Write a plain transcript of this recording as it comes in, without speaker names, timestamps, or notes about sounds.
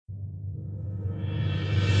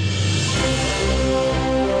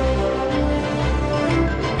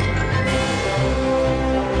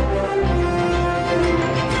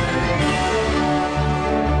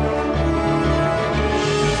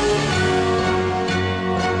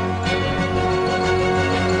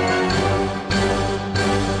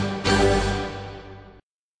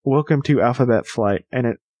Welcome to Alphabet Flight,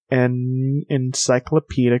 an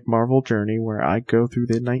encyclopedic Marvel journey where I go through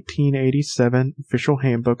the 1987 official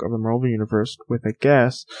handbook of the Marvel Universe with a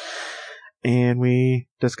guest, and we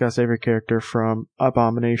discuss every character from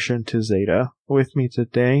Abomination to Zeta. With me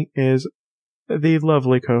today is the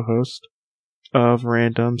lovely co-host of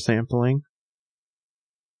Random Sampling,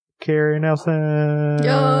 Carrie Nelson.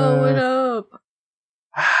 Yo, what up?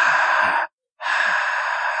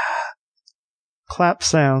 Clap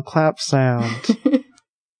sound.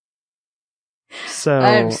 So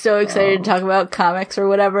I'm so excited to talk about comics or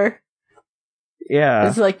whatever. Yeah.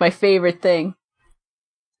 This is like my favorite thing.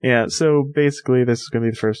 Yeah, so basically this is going to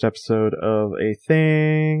be the first episode of a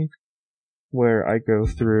thing where I go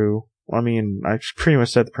through, I pretty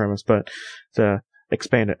much said the premise, but to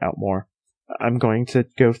expand it out more, I'm going to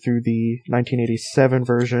go through the 1987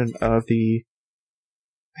 version of the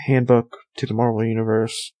handbook to the Marvel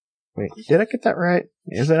Universe. Wait, did I get that right?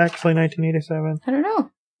 Is it actually 1987? I don't know.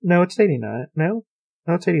 No, it's 89. No,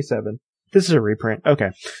 it's 87. This is a reprint.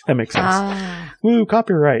 Okay, that makes sense. Woo,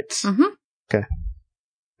 copyrights. Mm-hmm. Okay.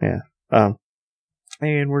 Yeah.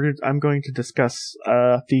 And I'm going to discuss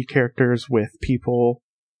the characters with people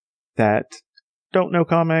that don't know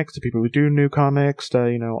comics, the people who do know comics,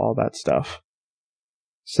 all that stuff.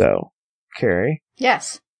 So, Carrie.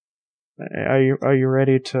 Yes. Are you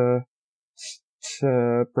ready to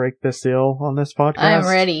break the seal on this podcast? I'm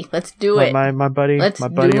ready. Let's do it. My buddy, Let's my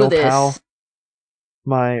buddy, do old this. pal,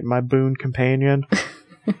 my boon companion.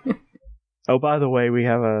 Oh, by the way, we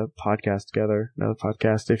have a podcast together. Another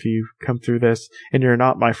podcast. If you come through this and you're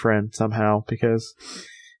not my friend somehow, because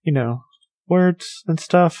words and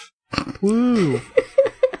stuff. Woo!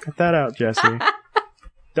 Cut that out, Jesse. I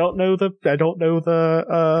don't know the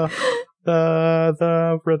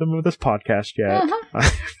rhythm of this podcast yet. Uh-huh.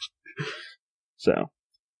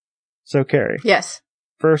 So Carrie. Yes.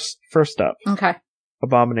 First up. Okay.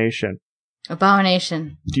 Abomination.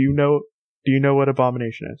 Abomination. Do you know what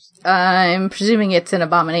Abomination is? I'm presuming it's an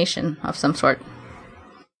abomination of some sort.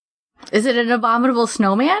 Is it an abominable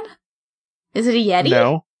snowman? Is it a Yeti?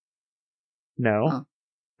 No.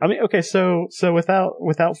 Oh. Okay, so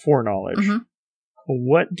without foreknowledge, mm-hmm.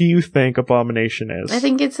 What do you think Abomination is? I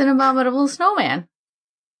think it's an abominable snowman.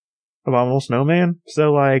 Abominable snowman?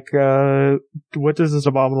 So, what does this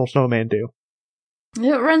abominable snowman do?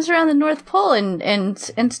 It runs around the North Pole and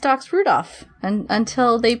stalks Rudolph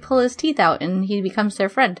until they pull his teeth out and he becomes their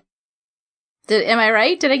friend. Am I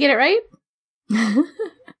right? Did I get it right?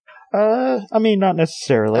 Not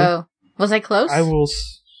necessarily. Oh. Was I close?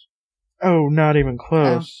 Not even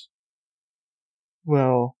close. Oh.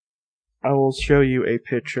 Well, I will show you a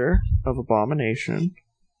picture of Abomination.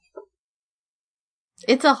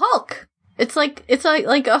 It's a Hulk. It's like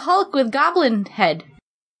a Hulk with goblin head.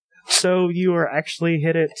 So you are actually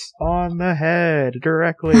hit it on the head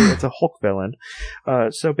directly. It's a Hulk villain.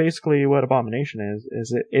 So basically what Abomination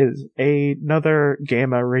is it is another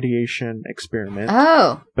gamma radiation experiment.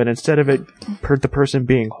 Oh. But instead of the person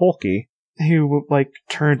being hulky, he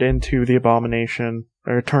turned into the Abomination,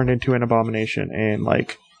 or turned into an Abomination and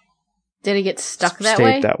Did he get stuck that stayed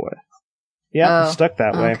way? that way. Yeah, stuck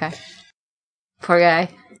that way. Okay. Poor guy.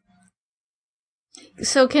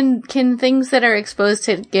 So can things that are exposed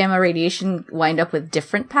to gamma radiation wind up with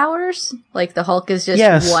different powers? Like the Hulk is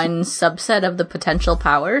just one subset of the potential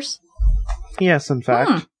powers? Yes, in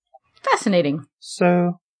fact. Fascinating.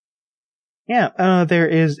 So, yeah, there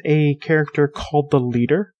is a character called the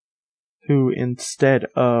Leader, who instead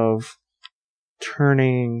of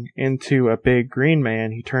turning into a big green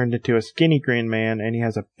man, he turned into a skinny green man, and he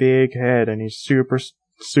has a big head, and he's super,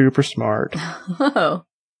 super smart. Oh.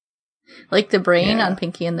 Like the brain on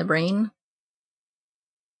Pinky and the Brain?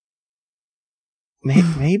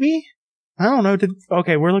 Maybe? I don't know.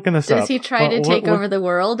 Okay, we're looking this up. Does he try to take over the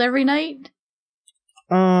world every night?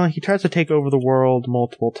 He tries to take over the world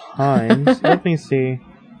multiple times. Let me see.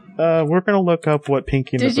 We're gonna look up what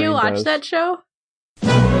Pinky and the Brain does. Did you watch that show?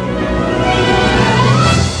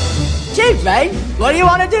 Chief Mate, what do you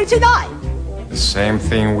want to do tonight? The same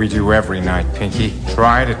thing we do every night, Pinky.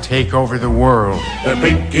 Try to take over the world. The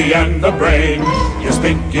Pinky and the Brain. Yes,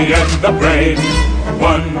 Pinky and the Brain.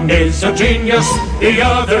 One is a genius, the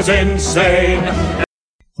other's insane.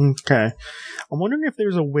 Okay. I'm wondering if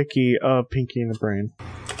there's a wiki of Pinky and the Brain.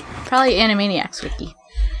 Probably Animaniacs wiki.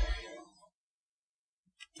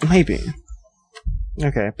 Maybe.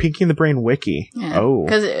 Okay, Pinky and the Brain wiki. Yeah. Oh.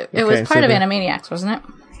 Because it was part of Animaniacs, wasn't it?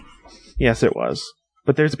 Yes, it was.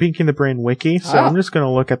 But there's a Pinky and the Brain wiki, so I'm just going to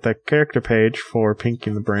look at the character page for Pinky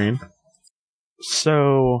and the Brain.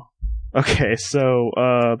 So,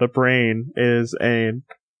 the Brain is an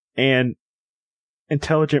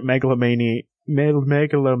intelligent megalomaniac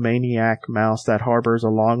mouse that harbors a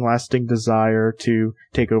long-lasting desire to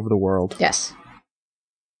take over the world. Yes.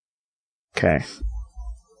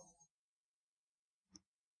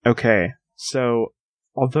 Okay, so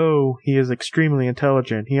although he is extremely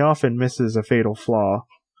intelligent, he often misses a fatal flaw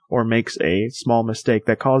or makes a small mistake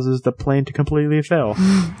that causes the plane to completely fail.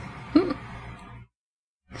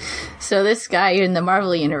 So this guy in the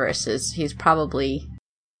Marvel Universe he's probably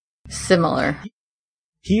similar.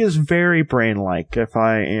 He is very brain-like, if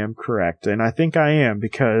I am correct, and I think I am,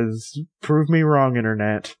 because prove me wrong,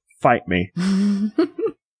 Internet. Fight me.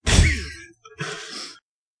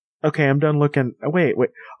 Okay, I'm done looking. Wait.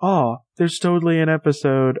 Oh, there's totally an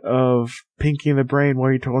episode of Pinky and the Brain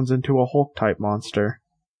where he turns into a Hulk-type monster.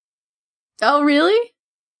 Oh, really?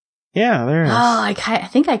 Yeah, there is. Oh, I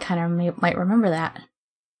think I kind of might remember that.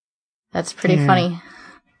 That's pretty funny.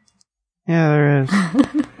 Yeah, there is.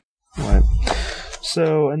 Right.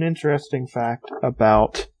 So, an interesting fact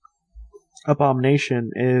about Abomination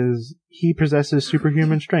is he possesses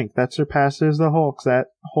superhuman strength that surpasses the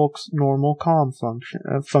Hulk's normal calm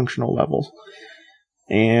functional levels.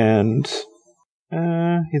 And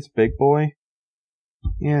he's a big boy.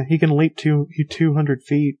 Yeah, he can leap 200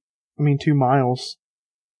 feet. 2 miles.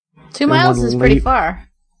 2 miles is pretty far.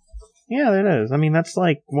 Yeah, it is. That's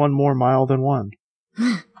like one more mile than one.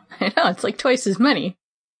 I know, it's like twice as many.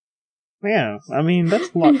 Yeah, that's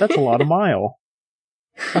a lot. That's a lot of mile.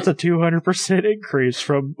 That's a 200% increase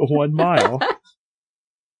from 1 mile.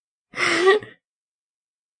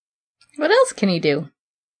 What else can he do?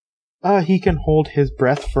 He can hold his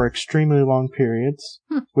breath for extremely long periods,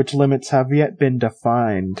 which limits have yet been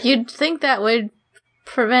defined. You'd think that would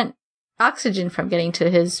prevent oxygen from getting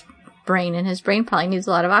to his brain, and his brain probably needs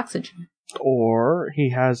a lot of oxygen. Or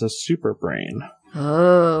he has a super brain.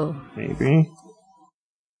 Oh. Maybe.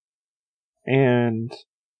 And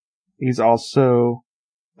he's also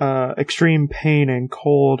extreme pain and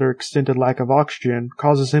cold or extended lack of oxygen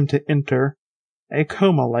causes him to enter a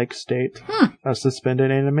coma-like state of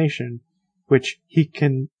suspended animation, which he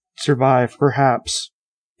can survive perhaps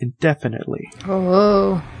indefinitely.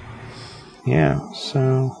 Oh. Yeah,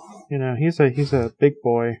 so he's a big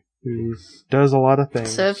boy who does a lot of things.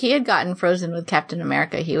 So if he had gotten frozen with Captain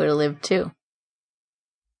America, he would have lived too.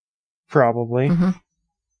 Probably. Mm-hmm.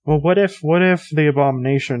 Well, what if the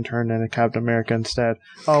Abomination turned into Captain America instead?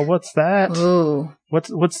 Oh, what's that? Ooh.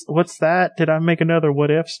 What's that? Did I make another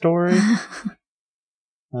what if story?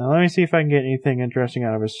 Let me see if I can get anything interesting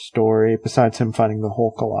out of his story besides him fighting the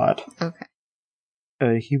Hulk a lot.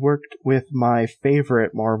 Okay. He worked with my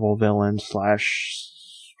favorite Marvel villain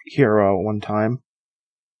 / hero at one time,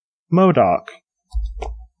 MODOK.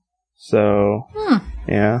 So,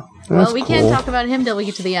 yeah. Well, we can't talk about him till we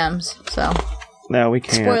get to the M's, so. No, we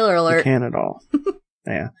can't. Spoiler alert. We can't at all.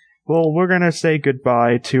 Yeah. Well, we're gonna say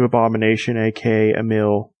goodbye to Abomination, aka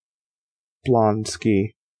Emil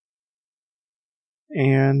Blonsky.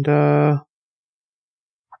 And, Carrie,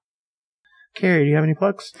 do you have any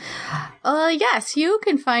plugs? Yes, you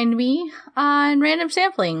can find me on Random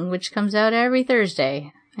Sampling, which comes out every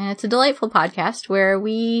Thursday. And it's a delightful podcast where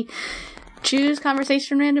we choose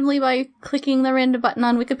conversation randomly by clicking the random button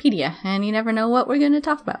on Wikipedia, and you never know what we're going to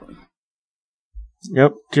talk about.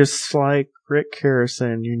 Yep, just like Rick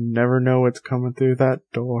Harrison, you never know what's coming through that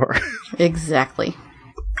door. Exactly.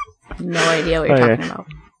 No idea what you're talking about.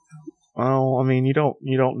 Well, you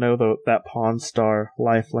don't know that Pawn Star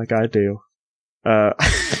life like I do.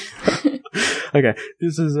 Okay,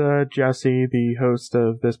 this is Jesse, the host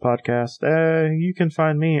of this podcast. You can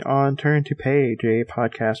find me on Turn to Page, a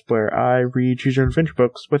podcast where I read choose your adventure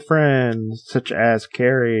books with friends, such as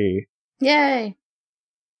Carrie. Yay!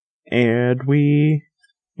 And we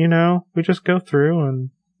just go through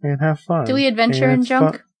and have fun. Do we adventure in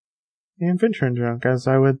junk? Adventure in junk, as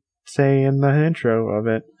I would say in the intro of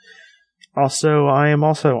it. Also, I am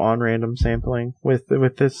also on Random Sampling with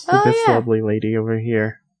this lovely lady over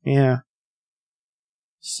here. Yeah.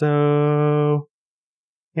 So,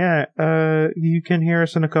 yeah, you can hear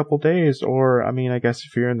us in a couple days, or, I guess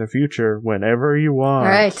if you're in the future, whenever you want.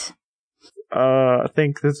 Right. I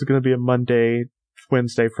think this is going to be a Monday,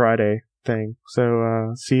 Wednesday, Friday thing.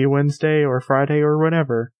 So, see you Wednesday or Friday or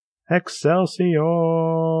whenever. Excelsior!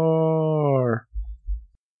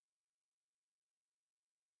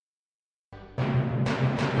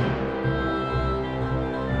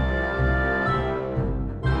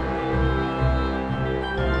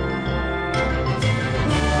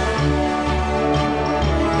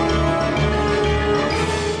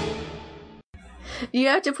 You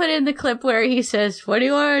have to put in the clip where he says, "What do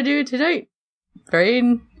you want to do tonight,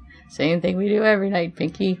 Brain?" Same thing we do every night,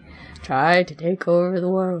 Pinky. Try to take over the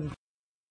world.